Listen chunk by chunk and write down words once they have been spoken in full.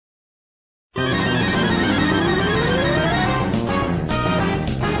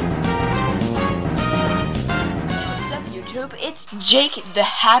YouTube? It's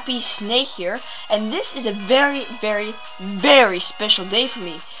Jakethehappysnake here, and this is a very, very, very special day for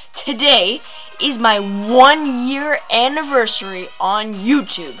me. Today is my 1-year anniversary on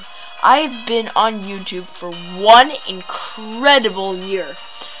YouTube. I've been on YouTube for 1 incredible year.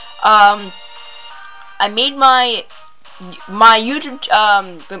 I made my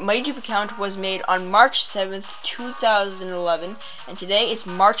YouTube account was made on March 7th, 2011, and today is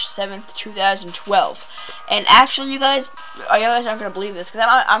March 7th, 2012. And actually, you guys aren't gonna believe this because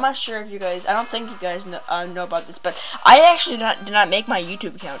I'm not sure if you guys. I don't think you guys know about this, but I actually did not make my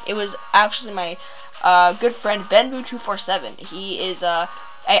YouTube account. It was actually my good friend BenBoo247. He is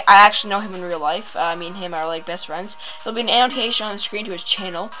I actually know him in real life. Me and him are like best friends. There'll be an annotation on the screen to his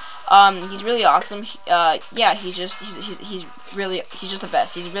channel. He's really awesome. Yeah, he's just the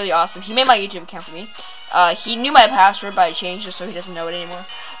best. He's really awesome. He made my YouTube account for me. He knew my password, but I changed it so he doesn't know it anymore.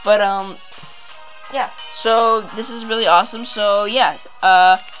 But yeah. So this is really awesome. So yeah.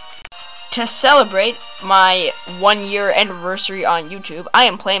 To celebrate my 1-year anniversary on YouTube, I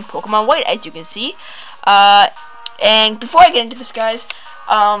am playing Pokemon White, as you can see. And before I get into this, guys,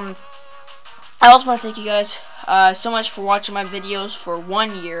 I also want to thank you guys so much for watching my videos for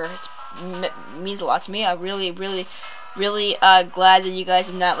 1 year. It means a lot to me. I'm really glad that you guys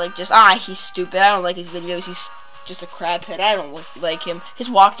are not like just, he's stupid, I don't like his videos, he's just a crabhead, I don't like him, his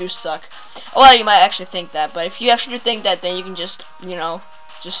walkthroughs suck. A lot of you might actually think that, but if you actually do think that, then you can just, you know,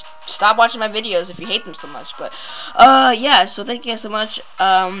 just stop watching my videos if you hate them so much. But yeah, so thank you guys so much.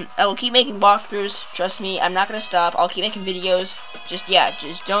 I will keep making walkthroughs. Trust me, I'm not gonna stop. I'll keep making videos. Just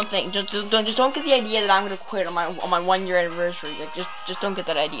don't get the idea that I'm gonna quit on my 1-year anniversary. Like just don't get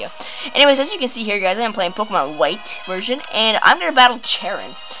that idea. Anyways, as you can see here, guys, I'm playing Pokemon White version, and I'm gonna battle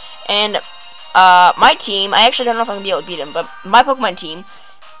Cheren. And my team, I actually don't know if I'm gonna be able to beat him, but my Pokemon team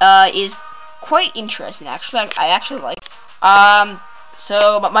is quite interesting. Actually, I actually like.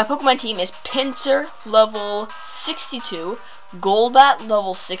 So, my Pokemon team is Pinsir, level 62, Golbat,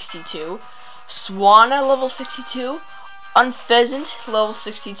 level 62, Swanna, level 62, Unpheasant, level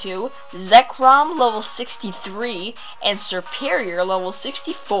 62, Zekrom, level 63, and Serperior, level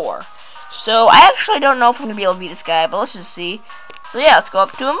 64. So, I actually don't know if I'm going to be able to beat this guy, but let's just see. So, yeah, let's go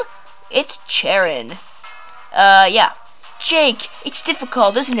up to him. It's Cheren. Yeah. Jake, it's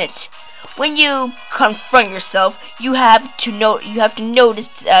difficult, isn't it? When you confront yourself, you have to notice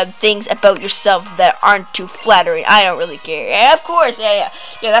things about yourself that aren't too flattering. I don't really care. Yeah, of course. Yeah.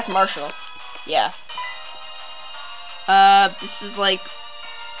 That's Marshall. Yeah. This is like,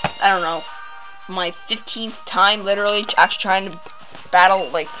 I don't know, my 15th time, literally, actually trying to battle,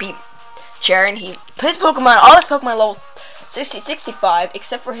 like, beat Cheren. His Pokemon, all his Pokemon level 65,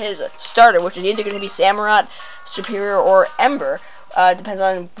 except for his starter, which is either going to be Samurott, Superior, or Ember. Depends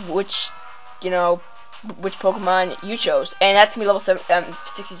on which Pokemon you chose, and that's gonna be level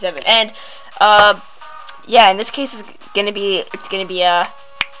 67. And yeah, in this case, it's gonna be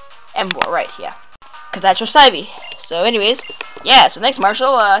Ember, right? Yeah, because that's your Snivy. So, anyways, yeah. So next,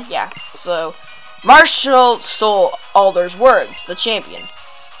 Marshall. Yeah. So Marshall stole Alder's words, the champion.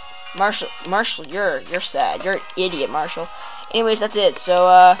 Marshall, you're sad. You're an idiot, Marshall. Anyways, that's it. So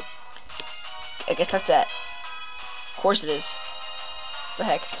I guess that's that. Of course it is. The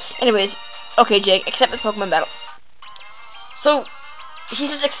heck. Anyways, okay, Jake, accept this Pokemon battle. So he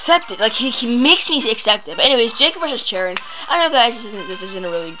says accept it. Like he makes me accept it. But anyways, Jake versus Cheren. I know, guys, this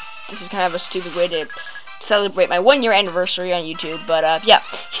is kind of a stupid way to celebrate my 1-year anniversary on YouTube. But yeah.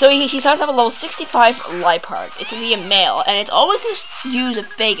 So he starts off at level 65 Liepard. It's gonna be a male, and it's always gonna use a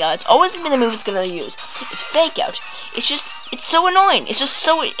fake out. It's always been the move it's gonna use. It's fake out. It's so annoying. It's just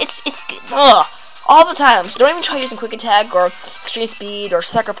so ugh. All the time. So don't even try using Quick Attack or Extreme Speed or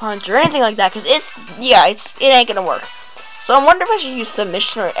Sucker Punch or anything like that, because it ain't gonna work. So I'm wondering if I should use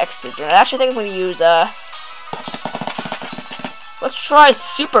Submission or X-Scissor. I actually think I'm gonna use let's try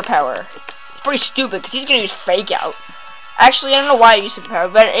Superpower. It's pretty stupid because he's gonna use Fake Out. Actually, I don't know why I use Superpower,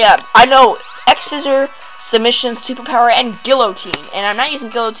 but yeah, I know X-Scissor, Submission, Superpower, and Guillotine. And I'm not using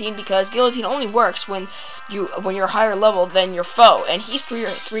Guillotine because Guillotine only works when you're higher level than your foe, and he's three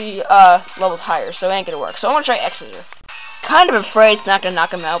levels higher, so it ain't gonna work. So I'm gonna try X-Scissor. Kind of afraid it's not gonna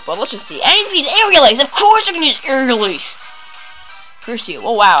knock him out, but let's just see. And he's gonna use Aerial Ace. Of course I'm gonna use Aerial Ace. Curse you.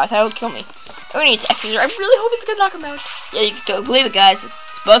 Oh wow, I thought it would kill me. I'm gonna use X-Scissor. I really hope it's gonna knock him out. Yeah, you don't believe it, guys. It's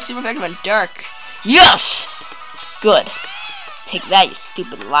both super effective and dark. Yes! Good. Take that, you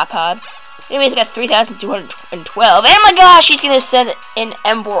stupid Lapod. Anyways, I got 3,212. And my gosh, he's gonna send in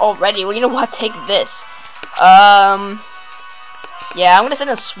Ember already. Well, you know what? Take this. Yeah, I'm gonna send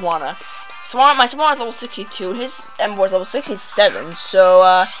in Swanna. My Swanna's level 62. His Ember is level 67.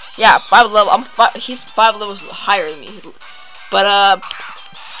 So, yeah, he's 5 levels higher than me. But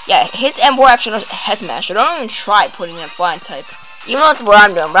yeah, his M4 actually knows head smash, so don't even try putting in a flying type. Even though that's what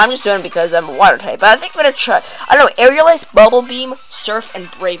I'm doing, but I'm just doing it because I'm a water type. But I think I'm gonna try, I don't know, Aerial Ice, Bubble Beam, Surf, and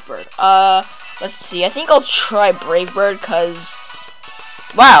Brave Bird. Let's see, I think I'll try Brave Bird, cause,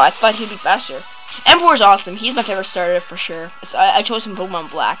 wow, I thought he'd be faster. M4's awesome, he's my favorite starter for sure. So I chose him Pokemon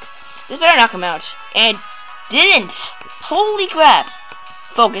Black. This better knock him out. And didn't! Holy crap!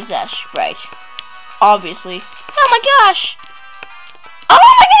 Focus Sash, right. Obviously. Oh my gosh! Oh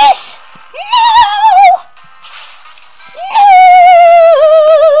my goodness! No!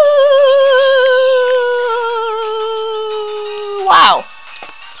 No! Wow.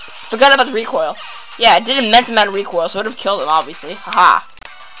 Forgot about the recoil. Yeah, it did an immense amount of recoil, so it would have killed him, obviously. Haha.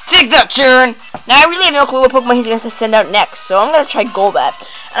 Take that, Cheren! Now, I really have no clue what Pokemon he's going to send out next, so I'm going to try Golbat.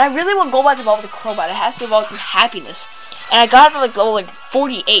 And I really want Golbat to evolve with Crobat. It has to evolve with Happiness. And I got it at, like, level,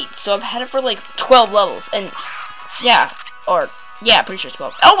 48, so I've had it for, 12 levels. And, yeah, yeah, pretty sure it's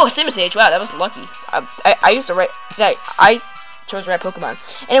 12. Oh, Simisage, wow, that was lucky. I used to write, I chose the right Pokemon.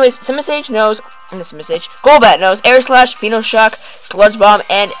 Anyways, Simisage knows, Golbat knows Air Slash, Venoshock, Sludge Bomb,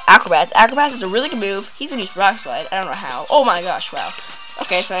 and Acrobats. Acrobats is a really good move. He's gonna use Rock Slide. I don't know how. Oh my gosh, wow.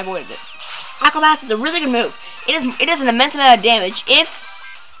 Okay, so I avoided it. Acrobats is a really good move. It does an immense amount of damage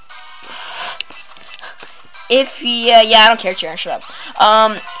yeah, I don't care, Cheren, shut up.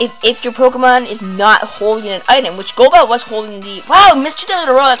 If your Pokemon is not holding an item, which Golbat was holding the, wow, missed 2 times in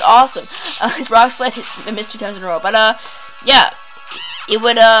a row, that's awesome. His Rock Slide missed 2 times in a row, but, yeah, it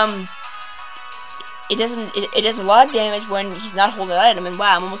would, it does a lot of damage when he's not holding an item, and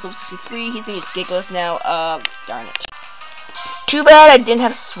wow, I'm almost level 63, he's gonna use Gigalith now, darn it. Too bad I didn't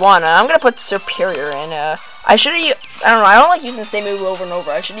have Swanna. I'm gonna put Superior in. I should have. I don't know. I don't like using the same move over and over.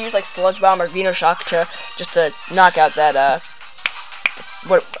 I should use like Sludge Bomb or Venoshock to knock out that.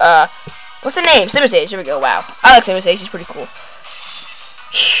 What's the name? Simisage. There we go. Wow. I like Simisage. He's pretty cool.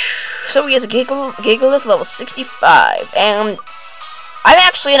 So he has a Gigalith level 65, and I'm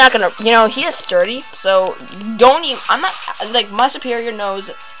actually not gonna. You know, he is sturdy, so don't even. I'm not like my Superior knows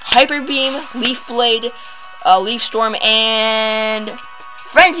Hyper Beam, Leaf Blade, Leaf Storm, and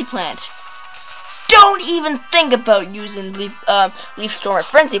Frenzy Plant. Don't even think about using Leaf Storm or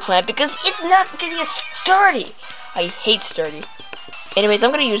Frenzy Plant because it's not because he is sturdy. I hate sturdy. Anyways,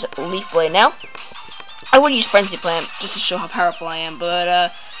 I'm gonna use Leaf Blade now. I would use Frenzy Plant just to show how powerful I am,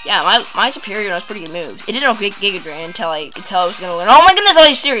 but yeah, my Superior knows pretty good moves. It didn't know Giga Drain until I was gonna win. Oh my goodness, are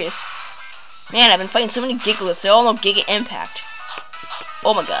you serious? Man, I've been fighting so many Gigaliths. They all know Giga Impact.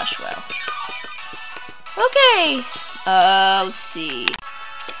 Oh my gosh, wow. Okay, let's see.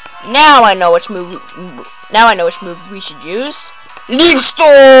 Now I know which move. We should use. Leaf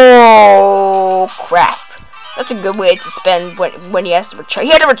Storm. Crap. That's a good way to spend when he has to recharge.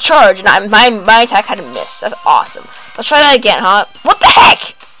 He had to recharge, and my attack had to miss. That's awesome. Let's try that again, huh? What the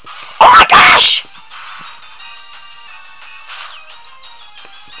heck? Oh my gosh!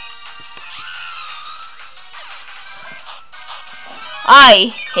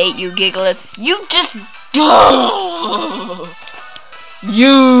 I hate you, Gigalith. You just.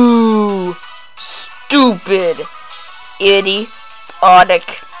 You stupid, idiotic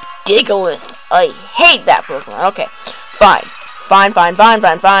Gigalith. I hate that Pokemon. Okay, fine.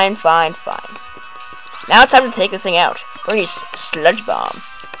 Now it's time to take this thing out. We're gonna use Sludge Bomb.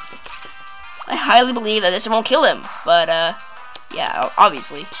 I highly believe that this won't kill him, but yeah,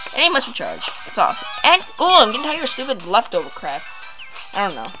 obviously. And he must recharge. That's awesome. And oh, I'm getting tired of stupid leftover crap. I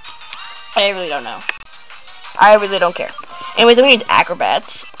don't know. I really don't know. I really don't care. Anyways, I'm gonna use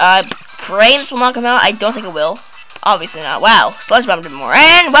Acrobats. Pray this will not come out. I don't think it will. Obviously not. Wow, Sludge Bomb did more.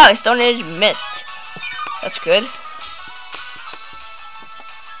 And wow, Stone Edge missed. That's good.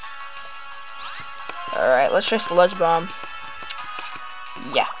 Alright, let's try Sludge Bomb.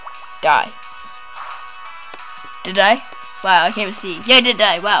 Yeah. Die. Did I? Wow, I can't even see. Yeah, I did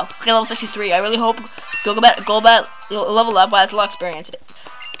die. Wow. Okay, level 63. I really hope Golbat level up. Wow, that's a lot of experience.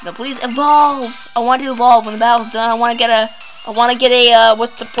 No, please evolve. I want to evolve when the battle's done. I want to get a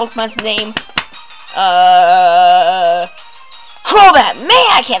what's the Pokemon's name? Crobat. Man,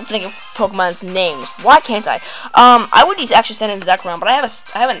 I can't think of Pokemon's names. Why can't I? I would actually send in Zekrom, but I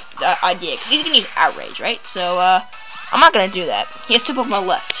have an idea because he's gonna use Outrage, right? So I'm not gonna do that. He has 2 Pokemon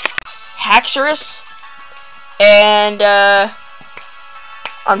left. Haxorus and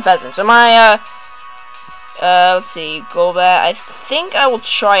Unfezant. So my let's see, Golbat. I think I will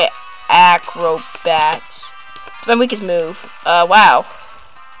try Acrobats. It's my weakest move. Wow.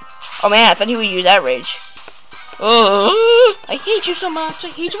 Oh man, I thought he would use Outrage. Oh, I hate you so much. I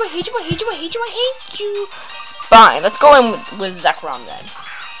hate you. Fine, let's go in with Zekrom then.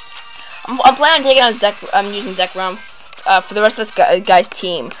 I'm planning on taking on I'm using Zekrom for the rest of this guy's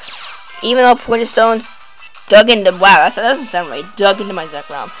team. Even though Pointed Stones dug into, wow, that doesn't sound right, dug into my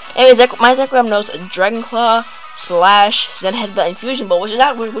Zekrom. Anyway, my Zekrom knows a Dragon Claw, Slash, Zen Headbutt, and Fusion Bolt,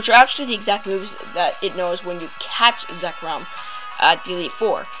 which are actually the exact moves that it knows when you catch Zekrom at the Elite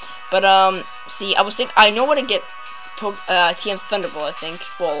Four. But see, I know where to get TM Thunderbolt. I think.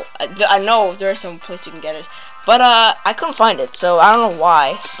 Well, I know there are some places you can get it, but I couldn't find it, so I don't know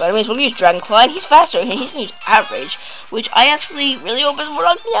why. But anyways, we'll use Dragon Claw, and he's faster, and he's gonna use Outrage, which I actually really hope doesn't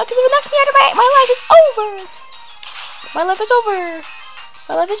knock me out, because if it knocks me out, my life is over. My life is over.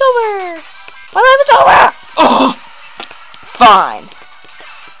 My life is over. My life is over. Oh, fine.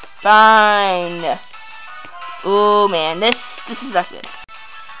 Fine. Ooh, man, this is not good.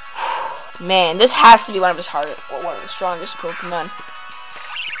 Man, this has to be one of his hardest, or one of the strongest Pokemon.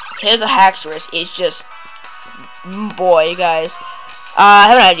 His Haxorus is just, boy, guys. I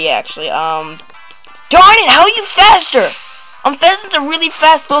have an idea, actually. Darn it, how are you faster? Pheasant's a really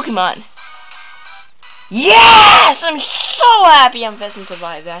fast Pokemon. Yes! I'm so happy Pheasant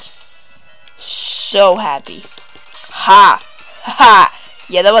survived that. So happy. Ha! Ha!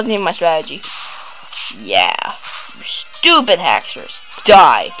 Yeah, that wasn't even my strategy. Yeah. You stupid Haxorus.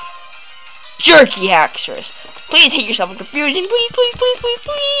 Die. Jerky Haxorus. Please hit yourself with confusion. Please, please, please, please,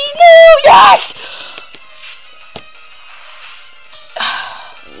 please. No! Yes!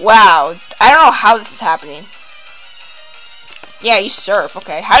 Wow. I don't know how this is happening. Yeah, you surf.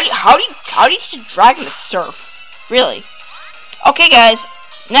 Okay. How do you teach a dragon to surf? Really? Okay, guys.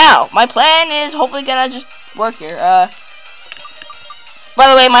 Now, my plan is hopefully gonna just work here. By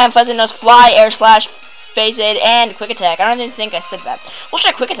the way, my Pheasant knows Fly, Air Slash, Phase Aid, and Quick Attack. I don't even think I said that. We'll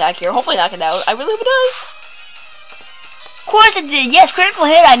try Quick Attack here. Hopefully knock it out. I really hope it does. Of course it did. Yes, critical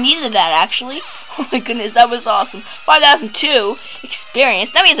hit. I needed that, actually. Oh my goodness, that was awesome. 5,002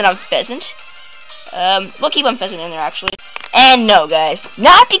 experience. That means that I'm Pheasant. We'll keep Pheasant in there, actually. And no, guys.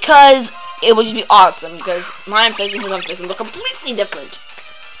 Not because it would just be awesome, because my Pheasant and Pheasant look completely different.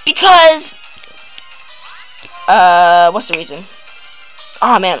 Because, what's the reason?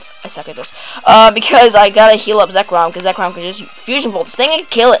 Oh man, I suck at this. Because I gotta heal up Zekrom, because Zekrom can just Fusion Bolt this thing and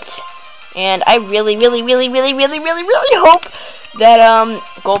kill it. And I really hope that,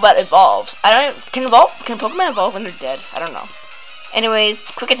 Golbat evolves. Can Pokemon evolve when they're dead? I don't know. Anyways,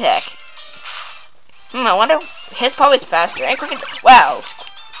 Quick Attack. I wonder, his probably is faster. And Quick Attack, wow.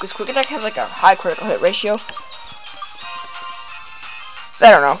 Does Quick Attack have like a high critical hit ratio? I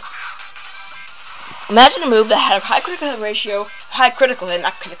don't know. Imagine a move that had a high critical hit ratio, high critical hit,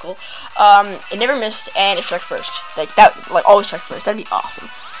 not critical. It never missed, and it struck first. Like that, like always struck first. That'd be awesome.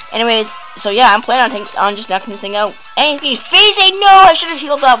 Anyways, so yeah, I'm planning on just knocking this thing out. And Phase Aid, no, I should have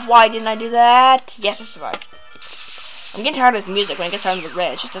healed up. Why didn't I do that? Yes, I survived. I'm getting tired of this music when it gets down to the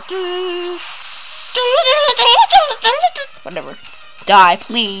red. It's just a whatever. Die,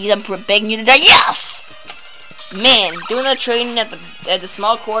 please. I'm begging you to die. Yes! Man, doing the training at the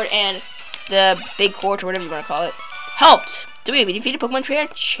small court and the big court, or whatever you want to call it, helped. So we defeated Pokemon trainer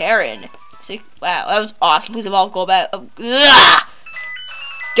Cheren. Wow, that was awesome. Please evolve Golbat.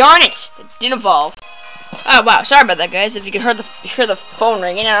 Darn it! It didn't evolve. Oh wow, sorry about that, guys. If you could hear the phone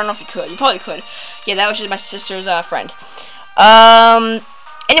ringing, I don't know if you could. You probably could. Yeah, that was just my sister's friend.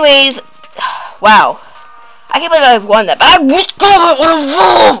 Anyways, wow. I can't believe I won that, but I wish Golbat would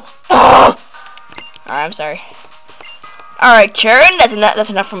evolve. Alright, I'm sorry. Alright, Cheren, that's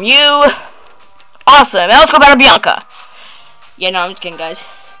enough from you. Awesome. Now let's go back to Bianca. Yeah, no, I'm just kidding, guys.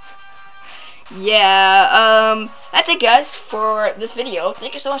 Yeah, that's it, guys, for this video.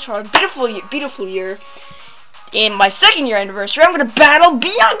 Thank you so much for a beautiful year. In my 2nd year anniversary, I'm gonna battle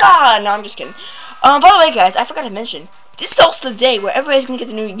Bianca. No, I'm just kidding. By the way, guys, I forgot to mention, this is also the day where everybody's gonna get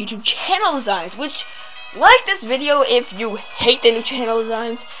the new YouTube channel designs. Which, like this video if you hate the new channel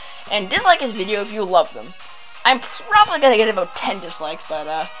designs, and dislike this video if you love them. I'm probably gonna get about 10 dislikes, but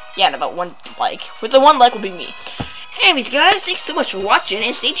yeah, and about 1 like. With the 1 like will be me. Anyways, guys, thanks so much for watching,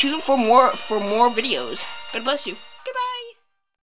 and stay tuned for more videos. God bless you.